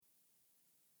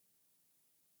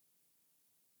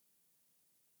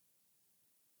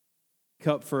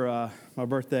cup for my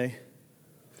birthday.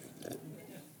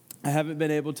 I haven't been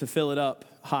able to fill it up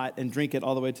hot and drink it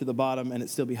all the way to the bottom and it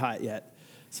still be hot yet.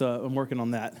 So I'm working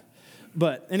on that.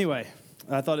 But anyway,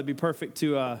 I thought it'd be perfect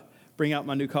to bring out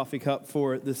my new coffee cup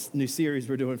for this new series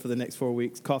we're doing for the next 4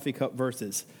 weeks, Coffee Cup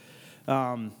Verses.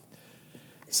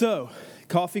 So,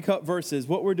 Coffee Cup Verses,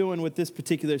 what we're doing with this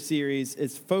particular series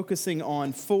is focusing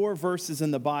on 4 verses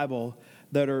in the Bible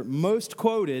that are most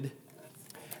quoted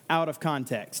out of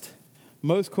context.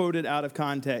 Most quoted out of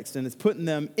context. And it's putting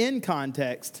them in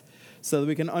context so that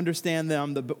we can understand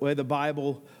them the way the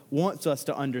Bible wants us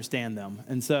to understand them.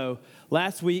 And so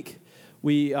last week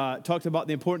we talked about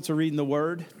the importance of reading the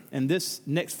Word. And this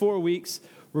next 4 weeks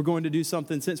we're going to do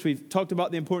something, since we've talked about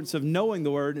the importance of knowing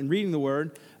the Word and reading the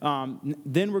Word,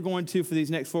 then we're going to, for these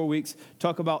next 4 weeks,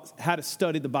 talk about how to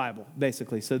study the Bible,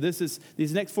 basically. So these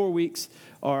next 4 weeks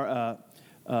are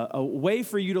a way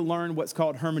for you to learn what's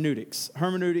called hermeneutics.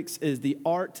 Hermeneutics is the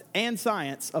art and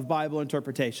science of Bible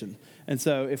interpretation. And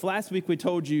so if last week we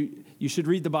told you you should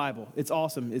read the Bible, it's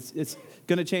awesome. It's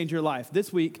going to change your life.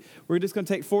 This week, we're just going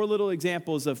to take 4 little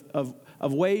examples of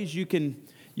ways you can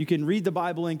read the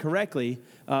Bible incorrectly,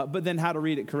 but then how to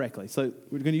read it correctly. So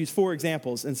we're going to use 4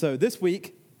 examples. And so this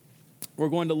week, we're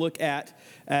going to look at,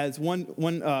 as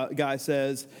one guy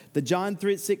says, the John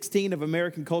 3:16 of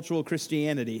American cultural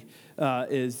Christianity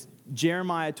is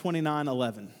Jeremiah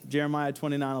 29:11. Jeremiah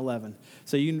 29:11.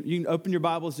 So you can open your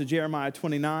Bibles to Jeremiah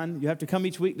 29. You have to come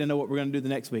each week to know what we're going to do the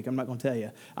next week. I'm not going to tell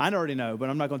you. I already know, but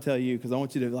I'm not going to tell you because I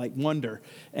want you to wonder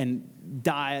and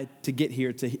die to get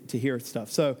here to hear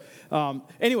stuff. So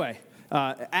anyway,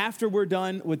 after we're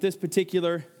done with this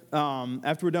particular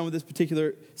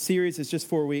series, it's just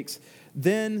 4 weeks,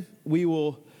 then we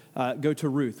will go to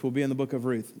Ruth. We'll be in the book of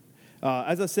Ruth.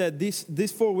 As I said,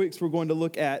 these 4 weeks we're going to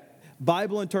look at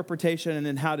Bible interpretation and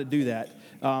then how to do that.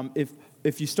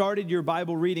 If you started your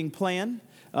Bible reading plan,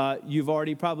 you've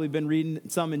already probably been reading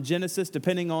some in Genesis,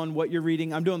 depending on what you're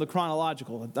reading. I'm doing the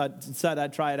chronological. I decided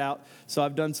I'd try it out. So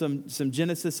I've done some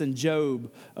Genesis and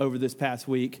Job over this past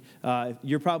week.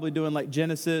 You're probably doing like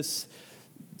Genesis,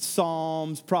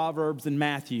 Psalms, Proverbs, and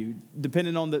Matthew,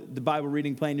 depending on the Bible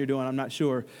reading plan you're doing. I'm not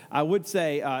sure. I would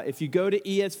say if you go to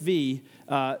ESV,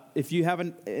 if you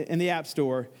haven't in the App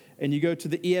Store, and you go to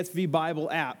the ESV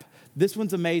Bible app, this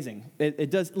one's amazing.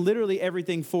 It does literally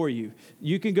everything for you.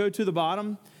 You can go to the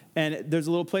bottom, and there's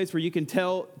a little place where you can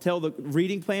tell the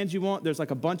reading plans you want. There's like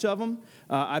a bunch of them.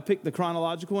 I picked the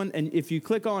chronological one, and if you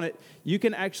click on it, you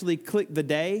can actually click the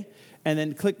day and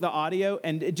then click the audio,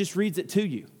 and it just reads it to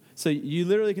you. So you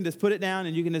literally can just put it down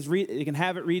and you can just read. You can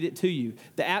have it read it to you.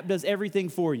 The app does everything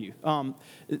for you.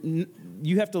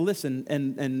 You have to listen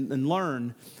and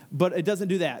learn, but it doesn't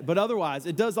do that. But otherwise,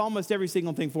 it does almost every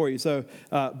single thing for you. So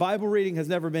Bible reading has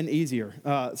never been easier.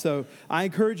 So I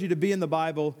encourage you to be in the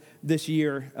Bible this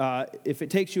year. If it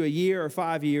takes you a year or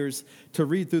 5 years to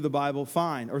read through the Bible,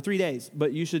 fine, or 3 days.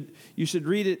 But you should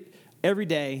read it every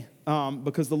day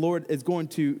because the Lord is going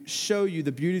to show you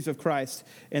the beauties of Christ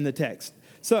in the text.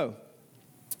 So,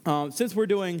 since we're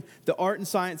doing the art and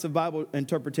science of Bible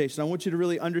interpretation, I want you to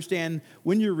really understand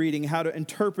when you're reading how to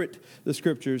interpret the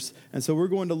scriptures. And so we're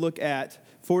going to look at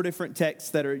 4 different texts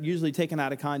that are usually taken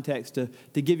out of context to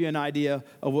give you an idea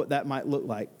of what that might look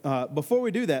like. Before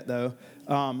we do that, though,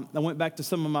 I went back to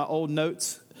some of my old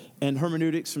notes and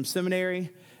hermeneutics from seminary.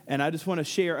 And I just want to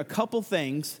share a couple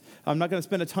things. I'm not going to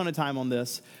spend a ton of time on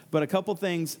this, but a couple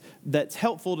things that's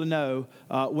helpful to know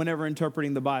whenever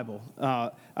interpreting the Bible.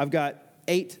 I've got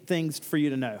 8 things for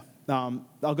you to know.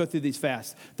 I'll go through these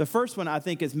fast. The first one I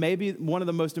think is maybe one of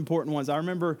the most important ones. I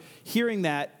remember hearing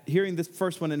this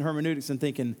first one in hermeneutics and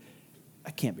thinking,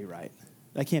 that can't be right.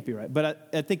 That can't be right. But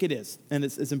I think it is, and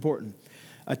it's important.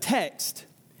 A text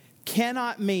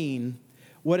cannot mean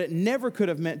what it never could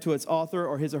have meant to its author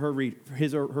or his or her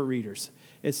readers.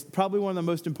 It's probably one of the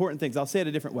most important things. I'll say it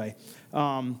a different way.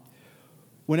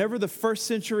 Whenever the first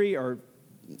century or,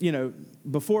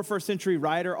 before first century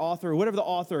writer, author, whatever the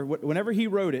author, whenever he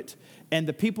wrote it, and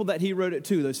the people that he wrote it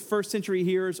to, those first century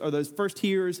hearers or those first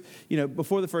hearers,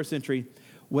 before the first century,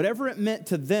 whatever it meant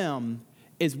to them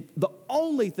is the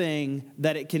only thing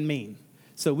that it can mean.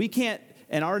 So we can't,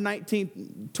 in our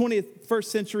 19th, 20th,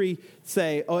 first century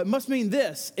say, it must mean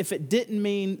this if it didn't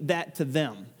mean that to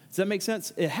them. Does that make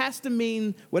sense? It has to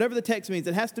mean, whatever the text means,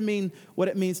 it has to mean what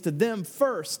it means to them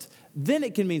first. Then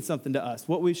it can mean something to us.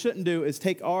 What we shouldn't do is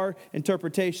take our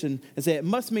interpretation and say it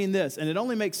must mean this. And it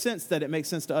only makes sense that it makes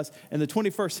sense to us in the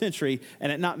 21st century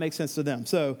and it not make sense to them.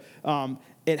 So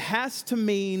it has to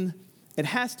mean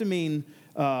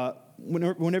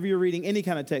whenever you're reading any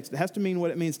kind of text, it has to mean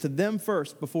what it means to them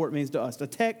first before it means to us. A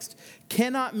text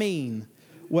cannot mean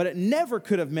what it never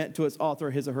could have meant to its author,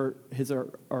 his or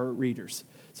her readers.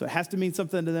 So it has to mean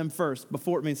something to them first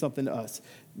before it means something to us.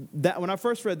 That when I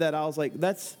first read that, I was like,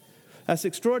 that's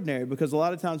extraordinary, because a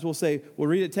lot of times we'll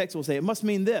read a text, we'll say, it must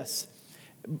mean this.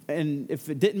 And if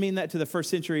it didn't mean that to the first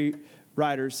century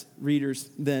readers,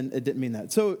 then it didn't mean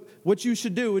that. So what you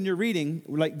should do when you're reading,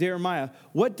 like Jeremiah,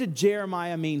 what did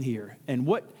Jeremiah mean here? And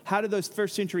how did those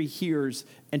first century hearers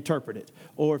interpret it?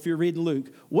 Or if you're reading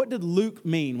Luke, what did Luke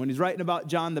mean when he's writing about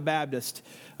John the Baptist?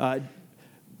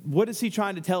 What is he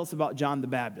trying to tell us about John the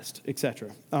Baptist,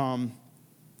 etc.?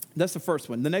 That's the first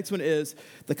one. The next one is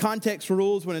the context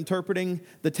rules when interpreting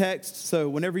the text. So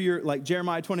whenever you're like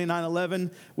Jeremiah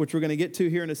 29:11, which we're going to get to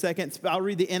here in a second, I'll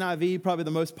read the NIV, probably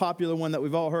the most popular one that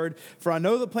we've all heard. For I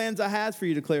know the plans I have for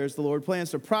you, declares the Lord,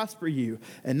 plans to prosper you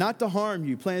and not to harm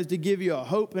you, plans to give you a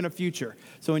hope and a future.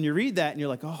 So when you read that and you're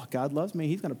like, oh, God loves me,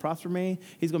 he's going to prosper me,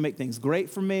 he's going to make things great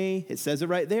for me. It says it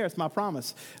right there. It's my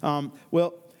promise.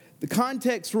 The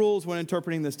context rules when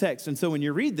interpreting this text. And so when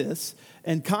you read this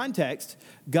in context,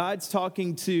 God's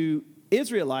talking to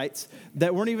Israelites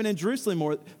that weren't even in Jerusalem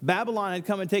or Babylon had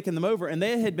come and taken them over, and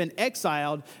they had been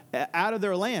exiled out of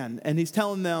their land. And he's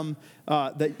telling them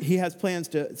that he has plans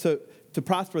to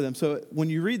prosper them. So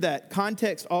when you read that,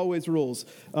 context always rules.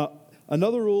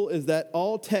 Another rule is that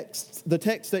the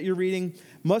text that you're reading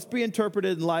must be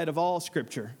interpreted in light of all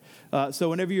Scripture. So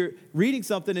whenever you're reading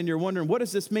something and you're wondering, what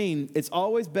does this mean? It's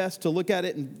always best to look at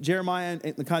it in Jeremiah,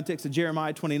 in the context of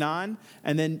Jeremiah 29,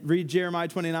 and then read Jeremiah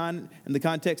 29 in the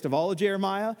context of all of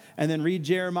Jeremiah, and then read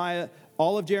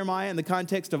all of Jeremiah in the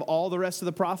context of all the rest of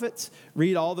the prophets.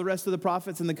 Read all the rest of the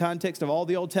prophets in the context of all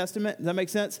the Old Testament. Does that make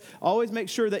sense? Always make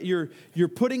sure that you're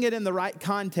putting it in the right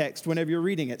context whenever you're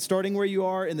reading it, starting where you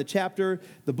are in the chapter,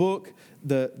 the book,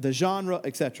 the genre,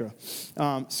 etc.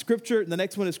 Scripture, the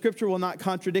next one is Scripture will not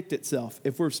contradict itself.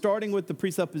 If we're starting with the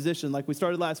presupposition, like we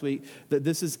started last week, that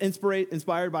this is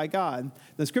inspired by God,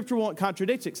 then Scripture won't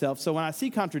contradict itself. So when I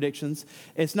see contradictions,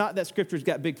 it's not that Scripture's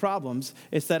got big problems.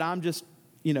 It's that I'm just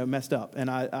messed up, and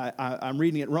I'm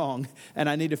reading it wrong, and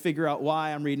I need to figure out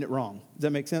why I'm reading it wrong. Does that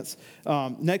make sense?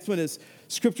 Next one is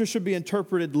Scripture should be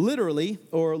interpreted literally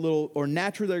or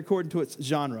naturally according to its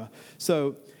genre.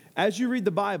 So as you read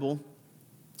the Bible,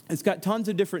 it's got tons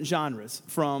of different genres,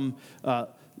 from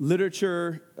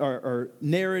literature or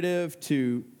narrative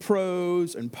to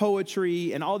prose and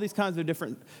poetry and all these kinds of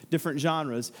different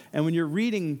genres. And when you're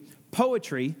reading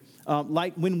poetry,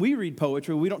 like when we read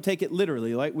poetry, we don't take it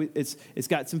literally. It's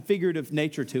got some figurative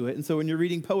nature to it. And so when you're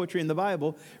reading poetry in the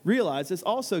Bible, realize it's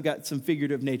also got some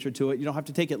figurative nature to it. You don't have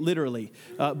to take it literally.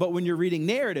 But when you're reading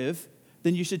narrative,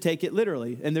 then you should take it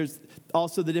literally. And there's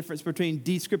also the difference between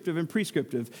descriptive and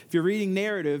prescriptive. If you're reading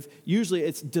narrative, usually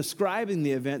it's describing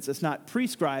the events. It's not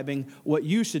prescribing what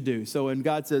you should do. So when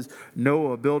God says,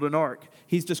 Noah, build an ark,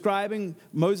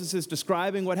 Moses is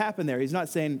describing what happened there. He's not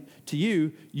saying to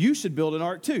you, you should build an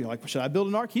ark too. You're like, should I build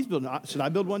an ark? He's building an ark. Should I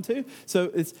build one too?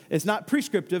 So it's not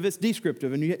prescriptive, it's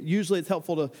descriptive. And usually it's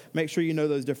helpful to make sure you know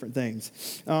those different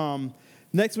things.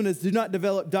 Next one is do not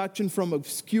develop doctrine from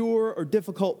obscure or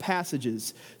difficult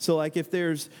passages. So like if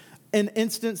there's an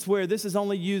instance where this is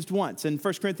only used once, in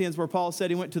 1 Corinthians where Paul said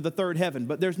he went to the third heaven,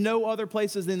 but there's no other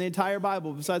places in the entire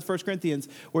Bible besides 1 Corinthians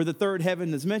where the third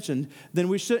heaven is mentioned, then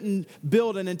we shouldn't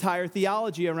build an entire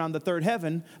theology around the third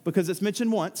heaven because it's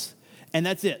mentioned once and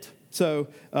that's it. So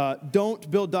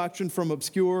don't build doctrine from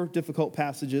obscure, difficult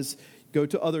passages. Go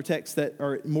to other texts that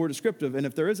are more descriptive, and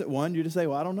if there isn't one, you just say,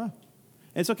 well, I don't know.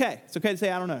 It's okay. It's okay to say,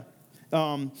 I don't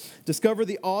know. Discover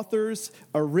the author's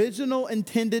original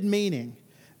intended meaning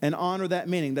and honor that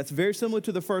meaning. That's very similar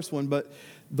to the first one, but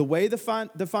the way to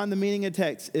define the meaning of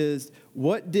text is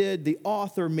what did the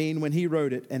author mean when he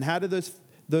wrote it, and how did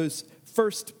those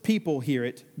first people hear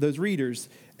it, those readers,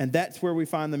 and that's where we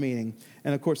find the meaning.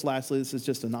 And of course, lastly, this is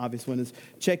just an obvious one, is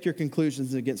check your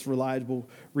conclusions against reliable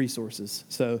resources.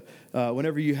 So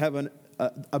whenever you have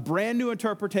a brand new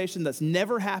interpretation that's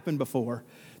never happened before,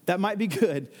 that might be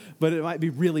good, but it might be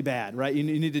really bad, right? You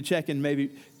need to check and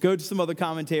maybe go to some other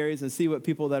commentaries and see what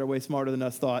people that are way smarter than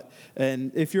us thought.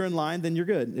 And if you're in line, then you're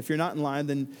good. If you're not in line,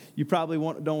 then you probably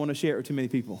don't want to share it with too many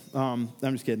people. I'm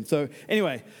just kidding. So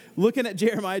anyway, looking at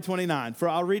Jeremiah 29, for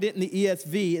I'll read it in the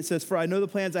ESV. It says, for I know the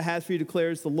plans I have for you,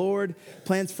 declares the Lord,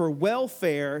 plans for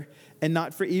welfare and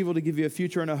not for evil, to give you a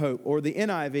future and a hope. Or the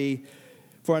NIV,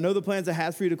 for I know the plans I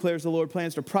have for you, declares the Lord,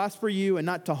 plans to prosper you and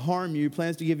not to harm you,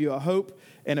 plans to give you a hope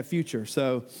and a future.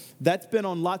 So that's been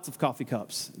on lots of coffee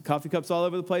cups all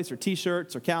over the place, or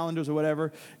T-shirts or calendars or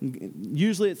whatever.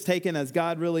 Usually it's taken as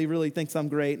God really, really thinks I'm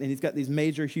great, and he's got these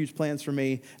major, huge plans for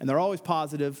me, and they're always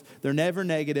positive. They're never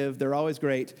negative. They're always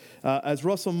great. As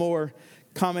Russell Moore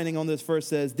commenting on this verse,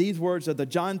 says, these words are the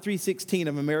John 3:16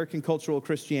 of American cultural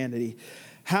Christianity.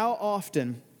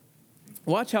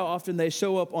 Watch how often they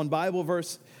show up on Bible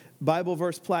verse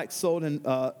plaques sold in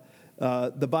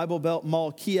the Bible Belt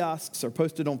Mall kiosks, or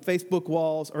posted on Facebook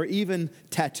walls, or even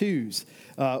tattoos.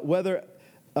 Whether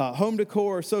home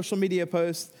decor or social media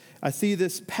posts, I see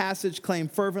this passage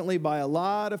claimed fervently by a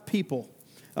lot of people,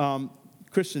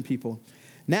 Christian people.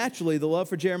 Naturally, the love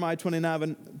for Jeremiah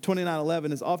 29:11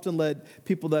 has often led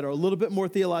people that are a little bit more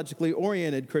theologically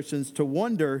oriented Christians to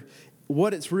wonder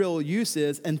what its real use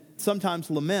is, and sometimes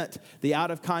lament the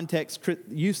out-of-context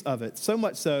use of it. So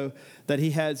much so that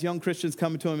he has young Christians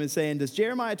coming to him and saying, does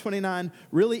Jeremiah 29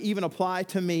 really even apply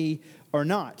to me or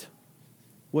not?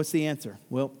 What's the answer?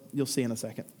 Well, you'll see in a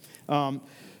second.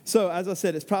 So, as I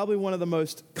said, it's probably one of the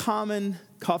most common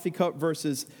coffee cup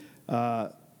verses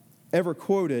ever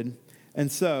quoted. And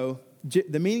so,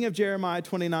 the meaning of Jeremiah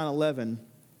 29:11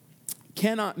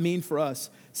 cannot mean for us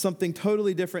something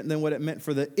totally different than what it meant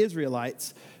for the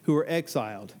Israelites who were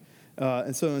exiled.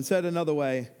 And so, said another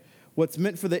way, what's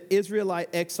meant for the Israelite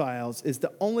exiles is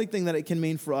the only thing that it can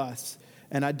mean for us.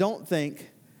 And I don't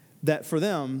think that for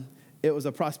them, it was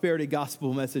a prosperity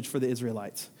gospel message for the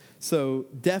Israelites. So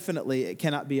definitely it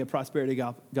cannot be a prosperity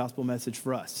gospel message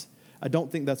for us. I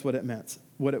don't think that's what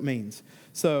it means.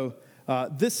 So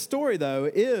this story, though,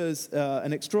 is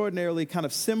an extraordinarily kind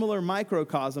of similar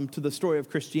microcosm to the story of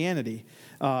Christianity.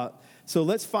 So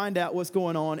let's find out what's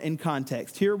going on in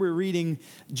context. Here we're reading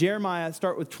Jeremiah,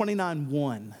 start with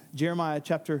 29:1. Jeremiah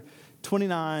chapter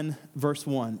 29, verse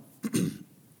 1.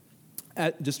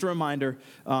 Just a reminder,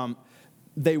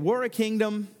 they were a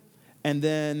kingdom, and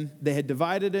then they had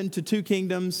divided into two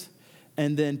kingdoms,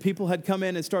 and then people had come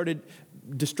in and started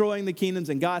destroying the kingdoms,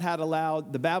 and God had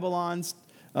allowed the Babylonians,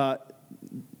 I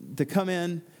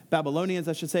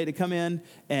should say, to come in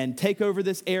and take over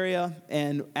this area.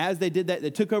 And as they did that, they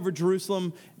took over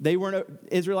Jerusalem.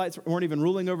 Israelites weren't even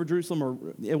ruling over Jerusalem, or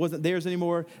it wasn't theirs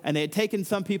anymore. And they had taken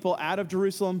some people out of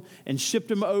Jerusalem and shipped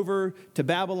them over to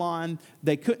Babylon.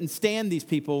 They couldn't stand these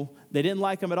people. They didn't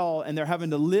like them at all, and they're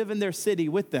having to live in their city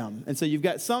with them. And so you've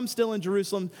got some still in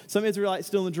Jerusalem, some Israelites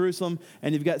still in Jerusalem,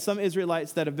 and you've got some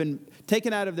Israelites that have been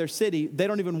taken out of their city. They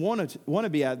don't even want to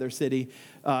be out of their city,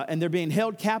 and they're being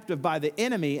held captive by the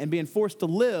enemy and being forced to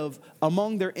live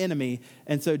among their enemy.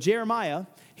 And so Jeremiah,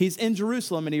 he's in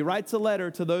Jerusalem, and he writes a letter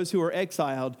to those who are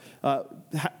exiled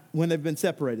when they've been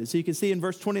separated. So you can see in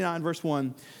verse 29, verse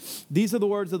 1, these are the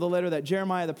words of the letter that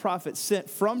Jeremiah the prophet sent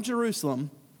from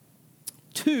Jerusalem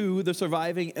to the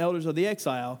surviving elders of the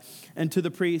exile, and to the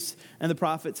priests and the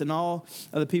prophets and all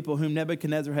of the people whom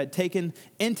Nebuchadnezzar had taken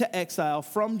into exile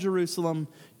from Jerusalem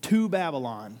to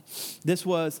Babylon. This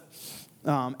was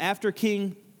after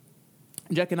King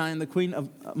Jeconiah and the queen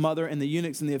mother and the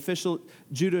eunuchs and the officials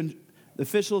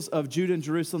of Judah and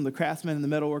Jerusalem, the craftsmen and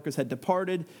the metalworkers, had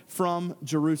departed from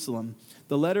Jerusalem.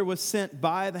 The letter was sent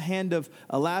by the hand of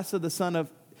Elasah the son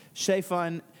of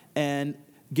Shaphan and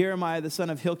Jeremiah the son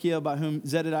of Hilkiah, by whom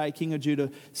Zedekiah king of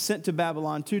Judah sent to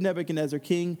Babylon to Nebuchadnezzar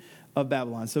king of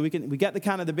Babylon. So we got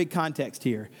the big context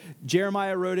here.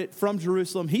 Jeremiah wrote it from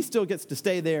Jerusalem. He still gets to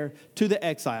stay there to the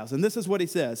exiles. And this is what he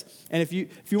says. And if you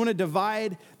want to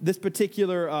divide this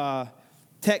particular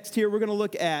text here, we're going to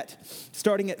look at,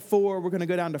 starting at 4, we're going to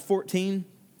go down to 14.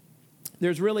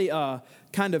 There's really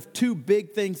kind of two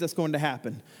big things that's going to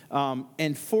happen.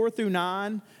 And 4 through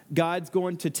 9, God's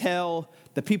going to tell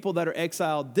the people that are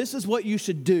exiled, this is what you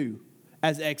should do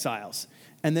as exiles.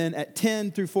 And then at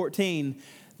 10 through 14,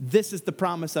 this is the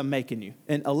promise I'm making you.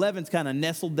 And 11's kind of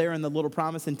nestled there in the little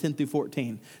promise in 10 through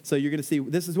 14. So you're going to see,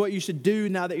 this is what you should do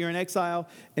now that you're in exile,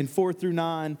 in 4 through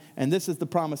 9, and this is the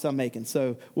promise I'm making.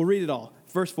 So we'll read it all.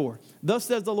 Verse 4, thus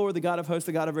says the Lord, the God of hosts,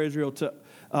 the God of Israel, to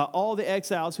all the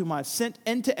exiles whom I sent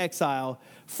into exile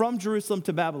from Jerusalem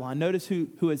to Babylon. Notice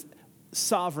who is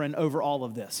sovereign over all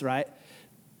of this, right?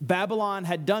 Babylon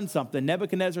had done something.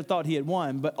 Nebuchadnezzar thought he had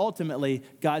won, but ultimately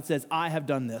God says, I have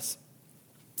done this.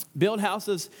 Build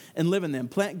houses and live in them.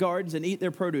 Plant gardens and eat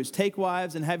their produce. Take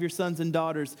wives and have your sons and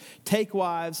daughters. Take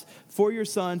wives for your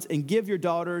sons and give your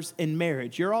daughters in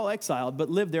marriage. You're all exiled, but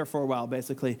live there for a while,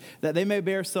 basically, that they may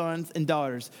bear sons and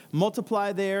daughters.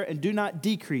 Multiply there and do not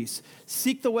decrease.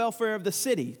 Seek the welfare of the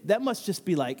city. That must just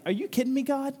be like, are you kidding me,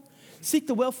 God? Seek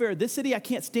the welfare of this city. I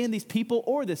can't stand these people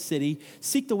or this city.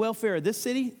 Seek the welfare of this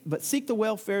city, but seek the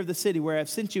welfare of the city where I've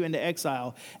sent you into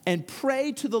exile, and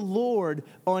pray to the Lord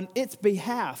on its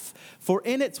behalf. For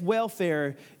in its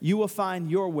welfare you will find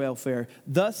your welfare.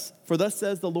 Thus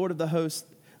says the Lord of the hosts,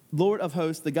 Lord of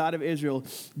hosts, the God of Israel,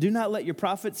 do not let your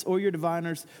prophets or your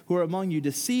diviners who are among you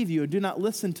deceive you, and do not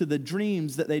listen to the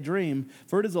dreams that they dream,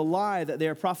 for it is a lie that they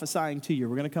are prophesying to you.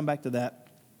 We're going to come back to that.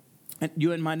 And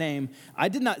you in my name, I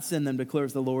did not send them,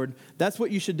 declares the Lord. That's what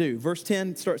you should do. Verse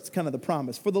 10 starts kind of the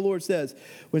promise. For the Lord says,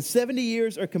 when 70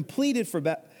 years are completed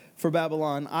for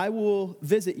Babylon, I will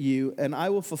visit you, and I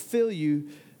will fulfill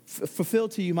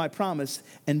to you my promise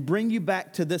and bring you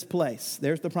back to this place.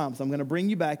 There's the promise. I'm going to bring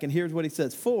you back. And here's what he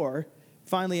says. For,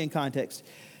 finally in context,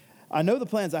 I know the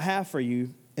plans I have for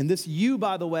you. And this you,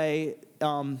 by the way,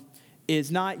 is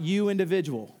not you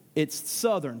individual. It's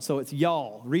southern, so it's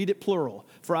y'all. Read it plural.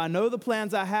 For I know the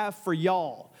plans I have for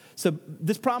y'all. So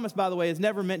this promise, by the way, is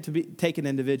never meant to be taken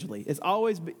individually. It's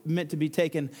always meant to be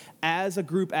taken as a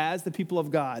group, as the people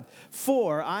of God.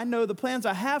 For I know the plans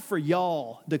I have for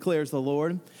y'all, declares the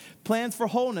Lord. Plans for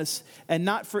wholeness and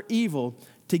not for evil,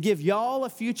 to give y'all a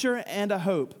future and a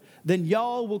hope. Then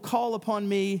y'all will call upon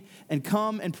me and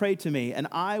come and pray to me, and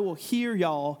I will hear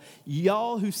y'all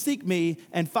who seek me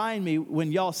and find me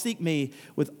when y'all seek me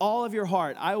with all of your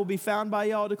heart. I will be found by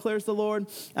y'all, declares the Lord,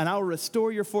 and I will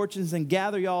restore your fortunes and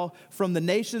gather y'all from the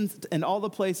nations and all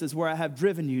the places where I have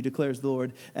driven you, declares the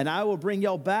Lord, and I will bring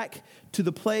y'all back to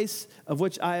the place of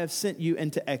which I have sent you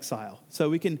into exile. So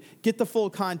we can get the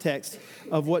full context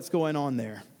of what's going on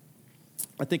there.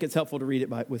 I think it's helpful to read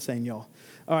it with saying y'all.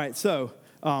 All right, so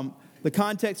the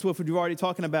context, which we've already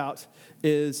talking about,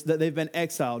 is that they've been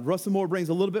exiled. Russell Moore brings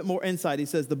a little bit more insight. He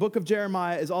says, the book of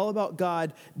Jeremiah is all about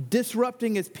God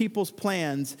disrupting his people's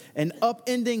plans and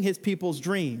upending his people's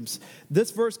dreams. This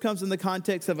verse comes in the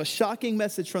context of a shocking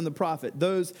message from the prophet.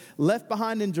 Those left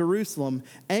behind in Jerusalem,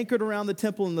 anchored around the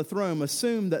temple and the throne,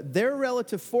 assume that their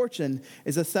relative fortune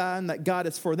is a sign that God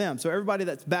is for them. So everybody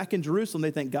that's back in Jerusalem,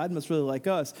 they think God must really like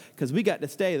us because we got to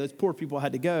stay. Those poor people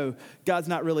had to go. God's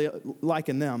not really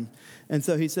liking them. And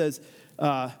so he says,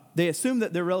 they assume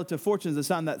that their relative fortune is a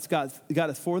sign that God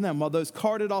is for them, while those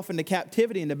carted off into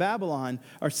captivity into Babylon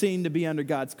are seen to be under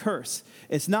God's curse.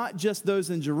 It's not just those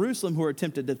in Jerusalem who are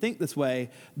tempted to think this way.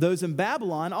 Those in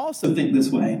Babylon also think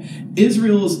this way.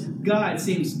 Israel's God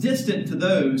seems distant to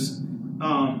those.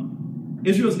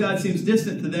 Israel's God seems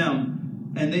distant to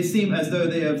them, and they seem as though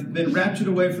they have been raptured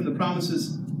away from the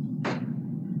promises.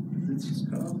 Let's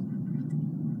just cut off.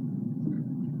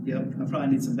 Yep, I probably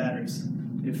need some batteries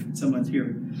if someone's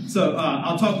here. So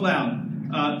I'll talk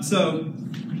loud. So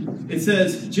it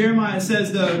says, Jeremiah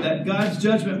says, though, that God's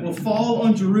judgment will fall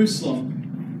on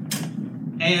Jerusalem,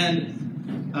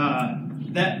 and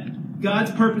that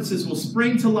God's purposes will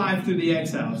spring to life through the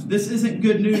exiles. This isn't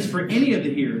good news for any of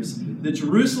the hearers. The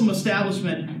Jerusalem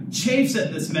establishment chafes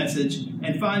at this message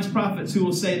and finds prophets who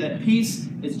will say that peace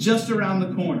is just around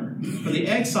the corner. For the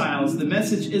exiles, the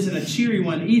message isn't a cheery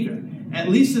one either. At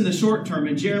least in the short term,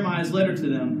 in Jeremiah's letter to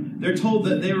them, they're told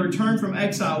that their return from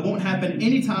exile won't happen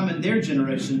anytime in their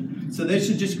generation, so they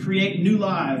should just create new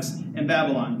lives in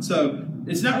Babylon. So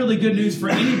it's not really good news for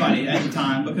anybody at the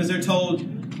time, because they're told,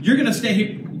 you're going to stay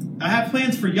here. I have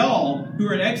plans for y'all who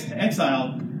are in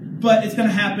exile, but it's going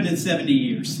to happen in 70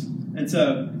 years. And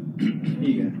so, here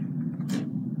you go.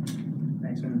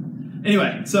 Thanks, man.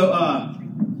 Anyway, so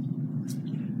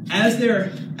as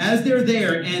they're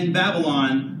there in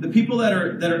Babylon, the people that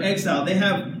are exiled, they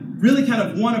have really kind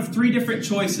of one of three different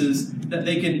choices that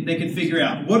they can figure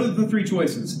out. What are the three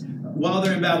choices? While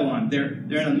they're in Babylon, they're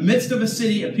in the midst of a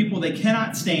city of people they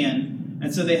cannot stand,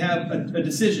 and so they have a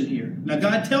decision here. Now,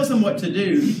 God tells them what to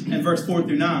do in verse 4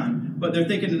 through 9, but they're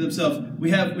thinking to themselves, we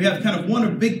have kind of one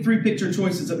of big three picture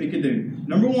choices that we could do.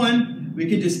 Number one, we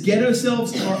could just get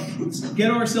ourselves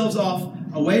off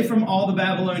away from all the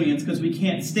Babylonians because we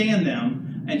can't stand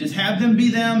them, and just have them be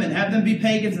them and have them be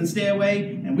pagans and stay away,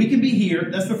 and we can be here.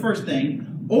 That's the first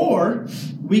thing. Or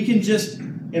we can just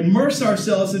immerse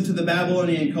ourselves into the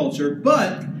Babylonian culture,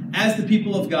 but as the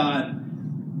people of God,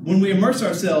 when we immerse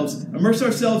ourselves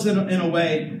in a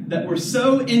way that we're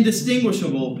so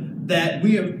indistinguishable that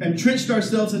we have entrenched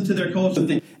ourselves into their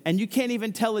culture. And you can't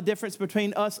even tell the difference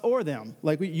between us or them.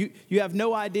 Like you have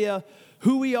no idea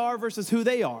who we are versus who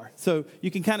they are. So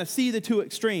you can kind of see the two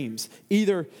extremes.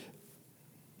 Either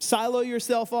silo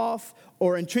yourself off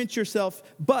or entrench yourself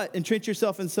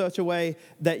in such a way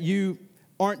that you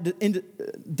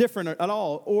aren't different at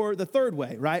all. Or the third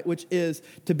way, right, which is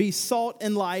to be salt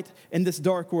and light in this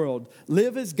dark world.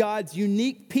 Live as God's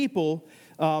unique people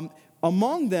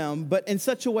among them, but in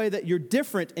such a way that you're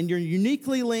different and you're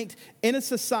uniquely linked in a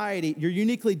society. You're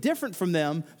uniquely different from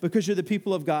them because you're the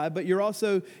people of God, but you're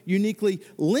also uniquely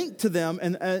linked to them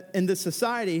in this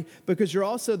society because you're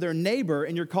also their neighbor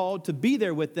and you're called to be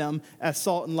there with them as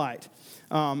salt and light.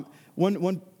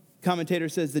 One commentator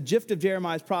says the gist of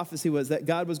Jeremiah's prophecy was that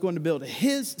God was going to build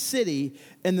his city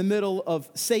in the middle of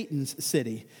Satan's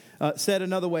city. Said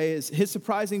another way is his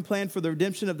surprising plan for the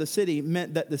redemption of the city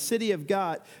meant that the city of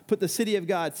God put the city of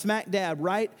God smack dab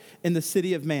right in the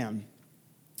city of man.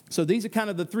 So these are kind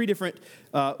of the three different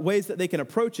ways that they can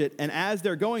approach it. And as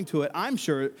they're going to it, I'm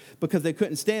sure because they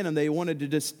couldn't stand them, they wanted to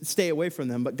just stay away from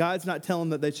them. But God's not telling them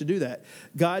that they should do that.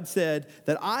 God said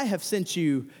that I have sent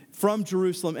you from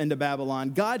Jerusalem into Babylon.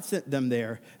 God sent them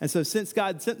there. And so since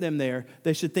God sent them there,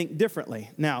 they should think differently.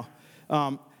 Now,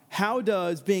 how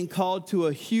does being called to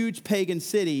a huge pagan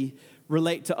city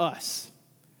relate to us?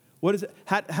 What is it?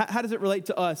 How does it relate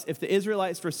to us if the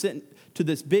Israelites were sent to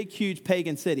this big, huge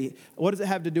pagan city? What does it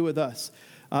have to do with us?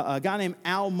 A guy named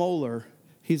Al Mohler,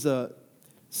 he's a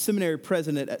seminary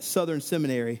president at Southern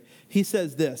Seminary. He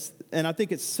says this, and I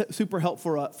think it's super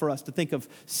helpful for us to think of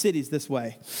cities this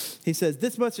way. He says,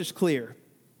 this much is clear.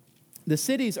 The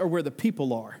cities are where the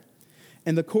people are.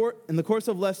 In the course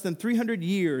of less than 300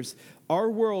 years, our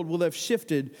world will have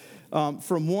shifted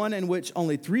from one in which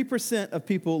only 3% of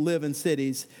people live in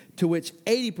cities to which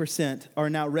 80% are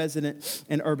now resident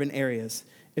in urban areas.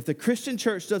 If the Christian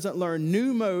church doesn't learn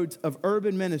new modes of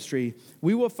urban ministry,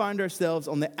 we will find ourselves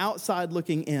on the outside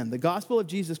looking in. The gospel of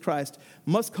Jesus Christ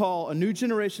must call a new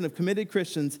generation of committed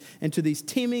Christians into these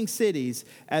teeming cities.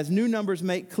 As new numbers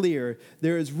make clear,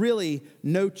 there is really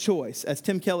no choice. As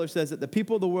Tim Keller says, that the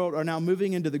people of the world are now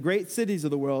moving into the great cities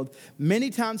of the world many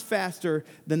times faster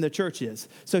than the church is.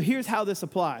 So here's how this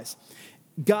applies.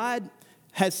 God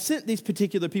has sent these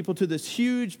particular people to this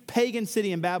huge pagan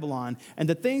city in Babylon, and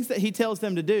the things that he tells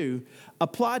them to do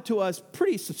apply to us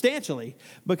pretty substantially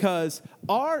because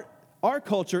our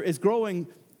culture is growing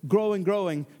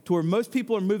to where most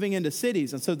people are moving into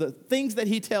cities. And so the things that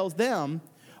he tells them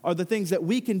are the things that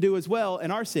we can do as well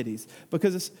in our cities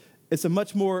because it's a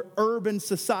much more urban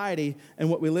society and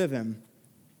what we live in.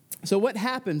 So what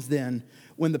happens then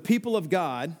when the people of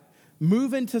God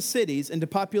move into cities, into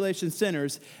population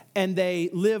centers, and they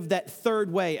live that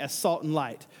third way as salt and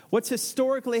light? What's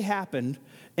historically happened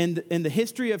in the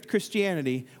history of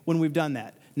Christianity when we've done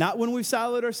that? Not when we've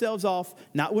siloed ourselves off,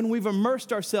 not when we've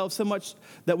immersed ourselves so much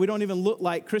that we don't even look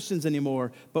like Christians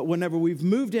anymore, but whenever we've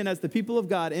moved in as the people of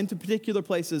God into particular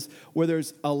places where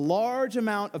there's a large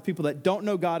amount of people that don't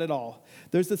know God at all.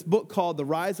 There's this book called The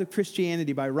Rise of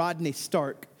Christianity by Rodney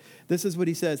Stark. This is what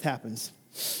he says happens.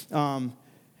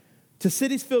 To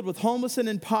cities filled with homeless and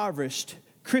impoverished,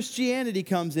 Christianity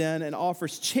comes in and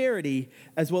offers charity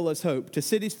as well as hope. To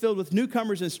cities filled with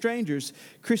newcomers and strangers,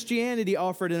 Christianity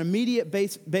offered an immediate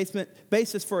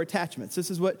basis for attachments.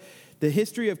 This is what the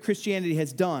history of Christianity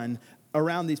has done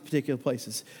around these particular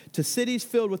places. To cities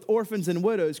filled with orphans and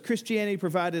widows, Christianity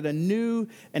provided a new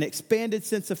and expanded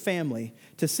sense of family.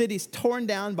 To cities torn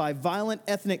down by violent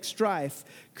ethnic strife,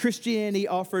 Christianity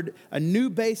offered a new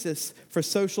basis for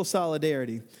social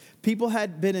solidarity. People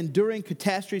had been enduring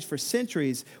catastrophes for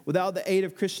centuries without the aid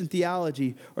of Christian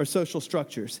theology or social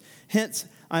structures. Hence,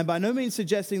 I'm by no means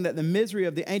suggesting that the misery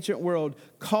of the ancient world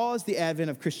caused the advent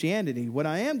of Christianity. What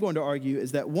I am going to argue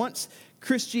is that once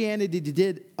Christianity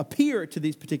did appear to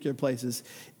these particular places,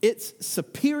 its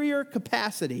superior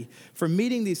capacity for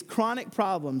meeting these chronic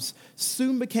problems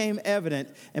soon became evident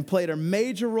and played a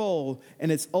major role in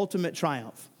its ultimate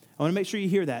triumph. I want to make sure you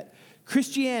hear that.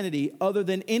 Christianity, other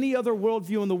than any other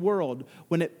worldview in the world,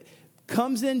 when it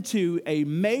comes into a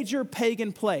major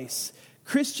pagan place,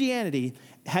 Christianity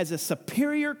has a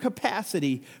superior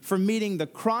capacity for meeting the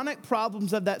chronic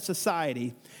problems of that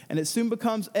society. And it soon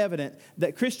becomes evident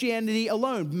that Christianity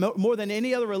alone, more than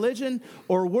any other religion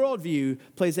or worldview,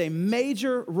 plays a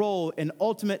major role in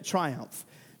ultimate triumph.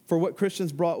 For what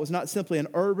Christians brought was not simply an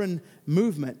urban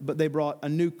movement, but they brought a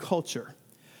new culture.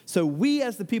 So we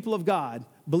as the people of God,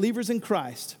 believers in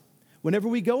Christ, whenever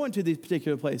we go into these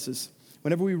particular places,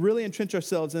 whenever we really entrench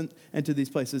ourselves into these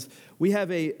places, we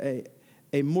have a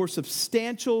more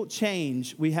substantial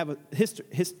change, we have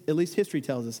at least history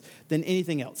tells us, than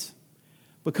anything else.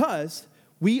 Because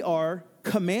we are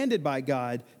commanded by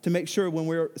God to make sure when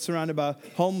we're surrounded by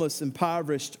homeless,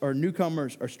 impoverished, or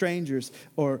newcomers, or strangers,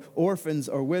 or orphans,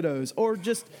 or widows, or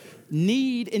just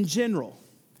need in general,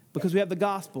 because we have the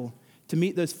gospel, to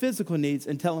meet those physical needs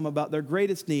and tell them about their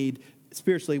greatest need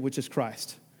spiritually, which is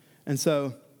Christ. And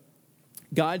so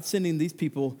God's sending these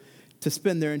people to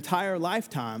spend their entire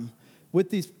lifetime with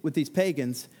these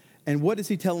pagans. And what does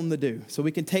he tell them to do? So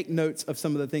we can take notes of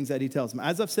some of the things that he tells them.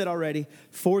 As I've said already,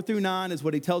 4 through 9 is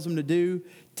what he tells them to do.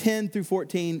 10 through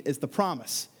 14 is the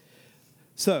promise.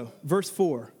 So verse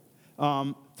 4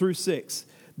 through 6,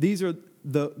 these are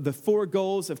the 4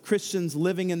 goals of Christians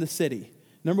living in the city.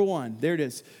 Number 1, there it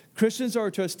is. Christians are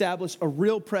to establish a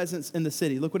real presence in the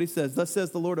city. Look what he says. Thus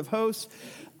says the Lord of hosts,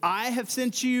 I have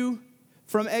sent you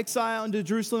from exile into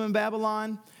Jerusalem and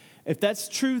Babylon. If that's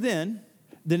true then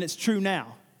it's true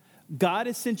now. God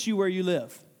has sent you where you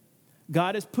live.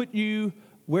 God has put you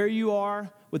where you are,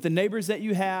 with the neighbors that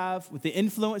you have, with the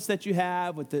influence that you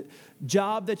have, with the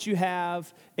job that you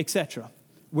have, etc.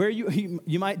 Where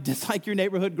you might dislike your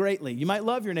neighborhood greatly. You might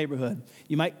love your neighborhood.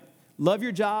 You might love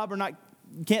your job or not.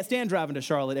 You can't stand driving to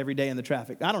Charlotte every day in the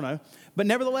traffic. I don't know. But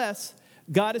nevertheless,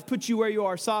 God has put you where you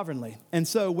are sovereignly. And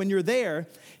so when you're there,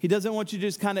 he doesn't want you to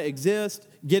just kind of exist,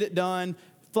 get it done,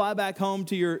 fly back home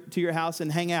to your house and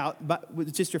hang out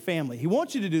with just your family. He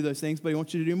wants you to do those things, but he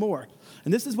wants you to do more.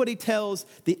 And this is what he tells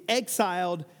the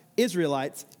exiled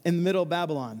Israelites in the middle of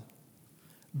Babylon.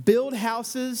 Build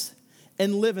houses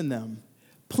and live in them.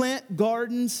 Plant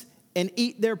gardens and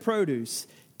eat their produce.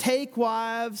 Take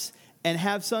wives and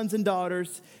have sons and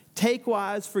daughters. Take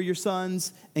wives for your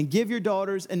sons and give your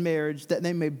daughters in marriage that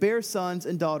they may bear sons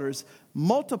and daughters.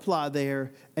 Multiply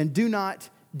there and do not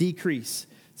decrease.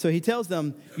 So he tells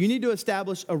them, you need to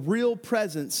establish a real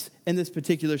presence in this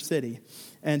particular city.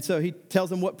 And so he tells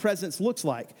them what presence looks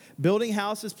like. Building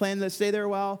houses, plan to stay there a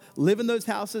while. Live in those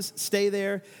houses, stay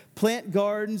there. Plant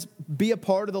gardens, be a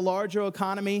part of the larger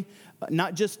economy.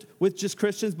 Not just with just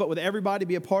Christians, but with everybody,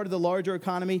 be a part of the larger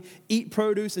economy. Eat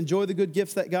produce, enjoy the good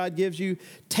gifts that God gives you.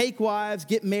 Take wives,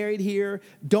 get married here.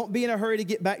 Don't be in a hurry to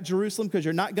get back to Jerusalem because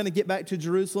you're not going to get back to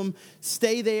Jerusalem.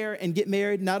 Stay there and get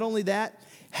married. Not only that,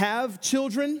 have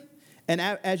children, and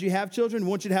as you have children, I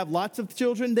want you to have lots of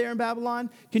children there in Babylon.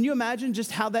 Can you imagine just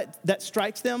how that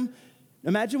strikes them?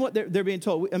 Imagine what they're being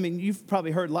told. I mean, you've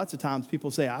probably heard lots of times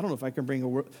people say, I don't know if I can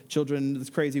bring children into this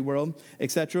crazy world,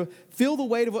 etc. Feel the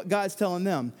weight of what God's telling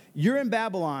them. You're in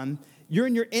Babylon. You're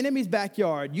in your enemy's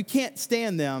backyard. You can't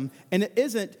stand them. And it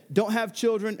isn't, don't have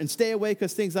children and stay away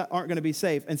because things aren't going to be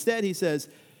safe. Instead, he says,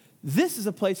 this is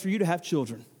a place for you to have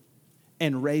children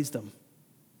and raise them.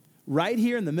 Right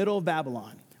here in the middle of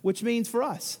Babylon, which means for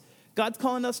us, God's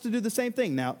calling us to do the same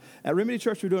thing. Now, at Remedy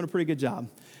Church, we're doing a pretty good job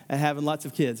at having lots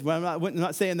of kids. Well, I'm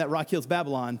not saying that Rock Hill's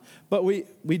Babylon, but we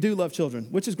do love children,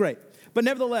 which is great. But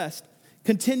nevertheless,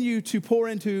 continue to pour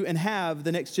into and have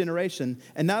the next generation.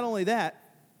 And not only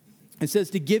that, it says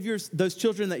to give those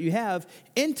children that you have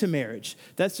into marriage.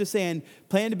 That's just saying,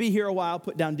 plan to be here a while,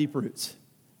 put down deep roots.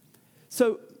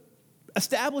 So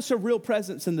establish a real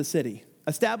presence in the city.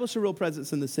 Establish a real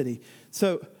presence in the city.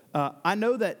 So I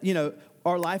know that,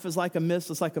 our life is like a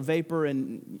mist. It's like a vapor.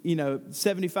 And,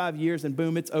 75 years and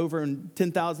boom, it's over. And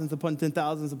 10,000s upon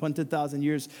 10,000s upon 10,000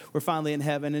 years, we're finally in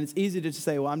heaven. And it's easy to just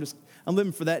say, well, I'm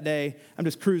living for that day. I'm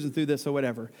just cruising through this or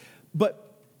whatever.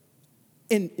 But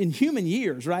in human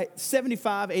years, right,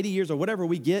 75, 80 years or whatever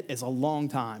we get is a long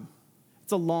time.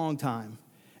 It's a long time.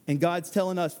 And God's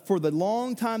telling us for the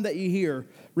long time that you hear,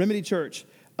 Remedy Church,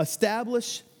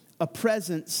 establish a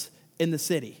presence in the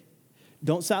city.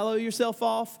 Don't silo yourself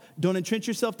off. Don't entrench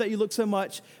yourself that you look so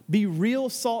much. Be real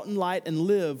salt and light and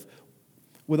live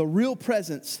with a real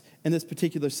presence in this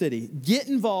particular city. Get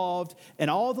involved in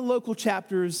all the local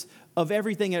chapters of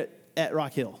everything at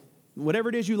Rock Hill. Whatever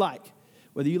it is you like.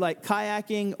 Whether you like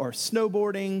kayaking or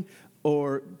snowboarding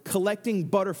or collecting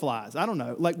butterflies. I don't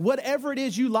know. Like whatever it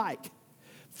is you like.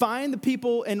 Find the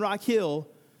people in Rock Hill,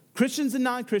 Christians and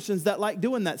non-Christians that like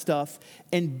doing that stuff,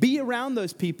 and be around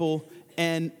those people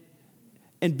and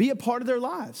be a part of their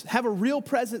lives. Have a real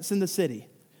presence in the city.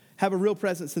 Have a real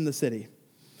presence in the city.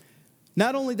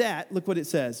 Not only that, look what it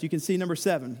says. You can see verse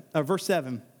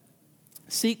 7.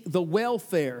 Seek the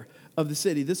welfare of the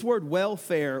city. This word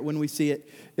welfare, when we see it,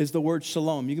 is the word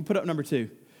shalom. You can put up number 2.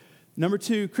 Number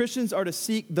 2, Christians are to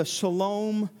seek the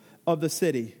shalom of the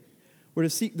city. We're to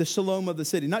seek the shalom of the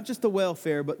city. Not just the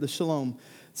welfare, but the shalom.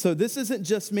 So this isn't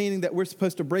just meaning that we're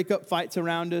supposed to break up fights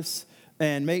around us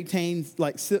and maintain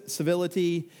like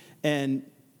civility and,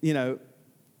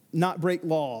 not break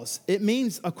laws. It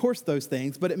means, of course, those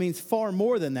things, but it means far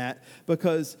more than that,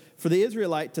 because for the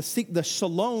Israelite to seek the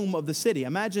shalom of the city.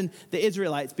 Imagine the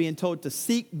Israelites being told to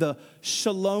seek the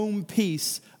shalom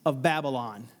peace of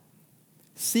Babylon.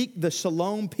 Seek the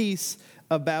shalom peace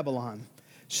of Babylon.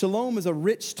 Shalom is a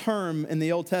rich term in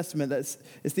the Old Testament.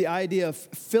 It's the idea of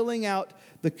filling out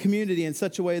the community in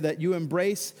such a way that you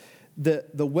embrace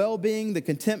the well-being, the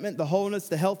contentment, the wholeness,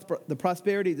 the health, the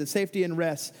prosperity, the safety and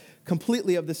rest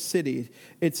completely of the city.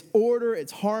 It's order,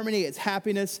 it's harmony, it's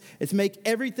happiness. It's make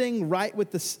everything right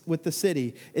with the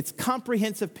city. It's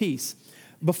comprehensive peace.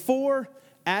 Before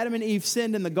Adam and Eve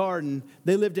sinned in the garden,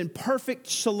 they lived in perfect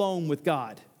shalom with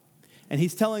God. And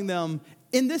he's telling them,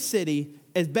 in this city,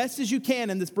 as best as you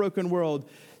can in this broken world,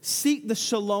 seek the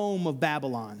shalom of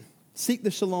Babylon. Seek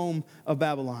the shalom of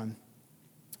Babylon.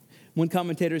 One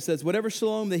commentator says, whatever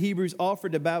shalom the Hebrews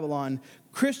offered to Babylon,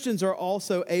 Christians are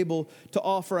also able to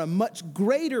offer a much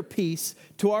greater peace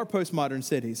to our postmodern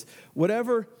cities.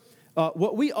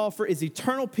 What we offer is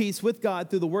eternal peace with God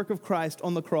through the work of Christ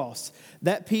on the cross.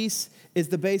 That peace is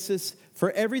the basis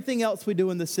for everything else we do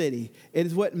in the city. It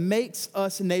is what makes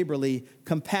us neighborly,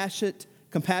 compassionate,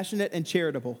 and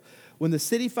charitable. When the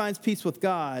city finds peace with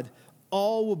God,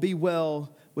 all will be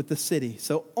well with the city.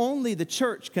 So only the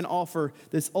church can offer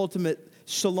this ultimate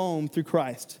shalom through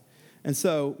Christ. And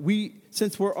so we,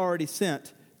 since we're already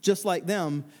sent, just like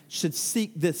them, should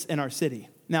seek this in our city.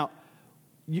 Now,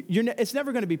 it's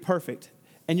never going to be perfect,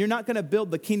 and you're not going to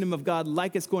build the kingdom of God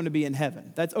like it's going to be in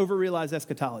heaven. That's overrealized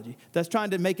eschatology. That's trying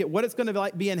to make it what it's going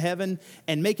to be in heaven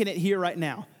and making it here right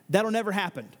now. That'll never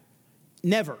happen.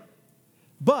 Never.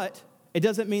 But it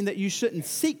doesn't mean that you shouldn't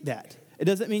seek that. It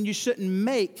doesn't mean you shouldn't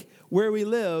make where we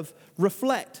live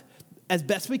reflect, as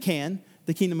best we can,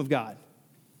 the kingdom of God.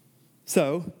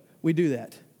 So we do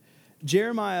that.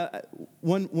 Jeremiah,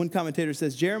 one commentator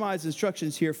says, Jeremiah's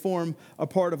instructions here form a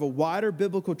part of a wider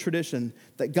biblical tradition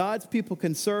that God's people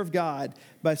can serve God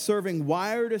by serving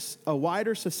a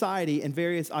wider society in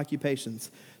various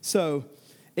occupations. So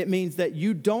it means that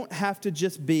you don't have to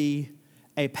just be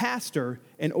a pastor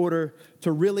in order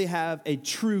to really have a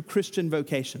true Christian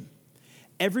vocation.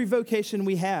 Every vocation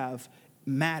we have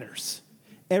matters.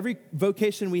 Every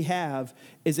vocation we have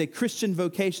is a Christian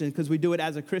vocation because we do it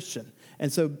as a Christian.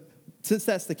 And so since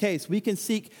that's the case, we can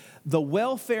seek the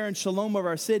welfare and shalom of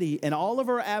our city and all of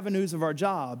our avenues of our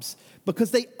jobs because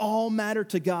they all matter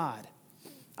to God.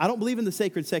 I don't believe in the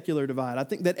sacred secular divide. I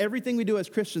think that everything we do as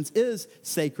Christians is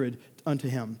sacred unto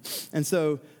him. And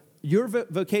so your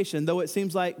vocation, though it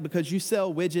seems like because you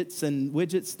sell widgets and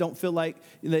widgets don't feel like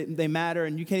they matter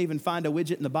and you can't even find a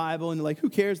widget in the Bible and you're like,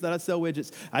 who cares that I sell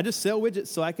widgets? I just sell widgets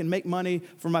so I can make money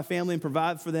for my family and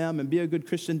provide for them and be a good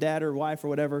Christian dad or wife or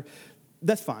whatever.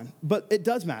 That's fine. But it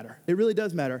does matter. It really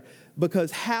does matter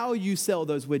because how you sell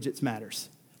those widgets matters.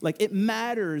 Like it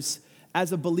matters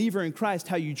as a believer in Christ,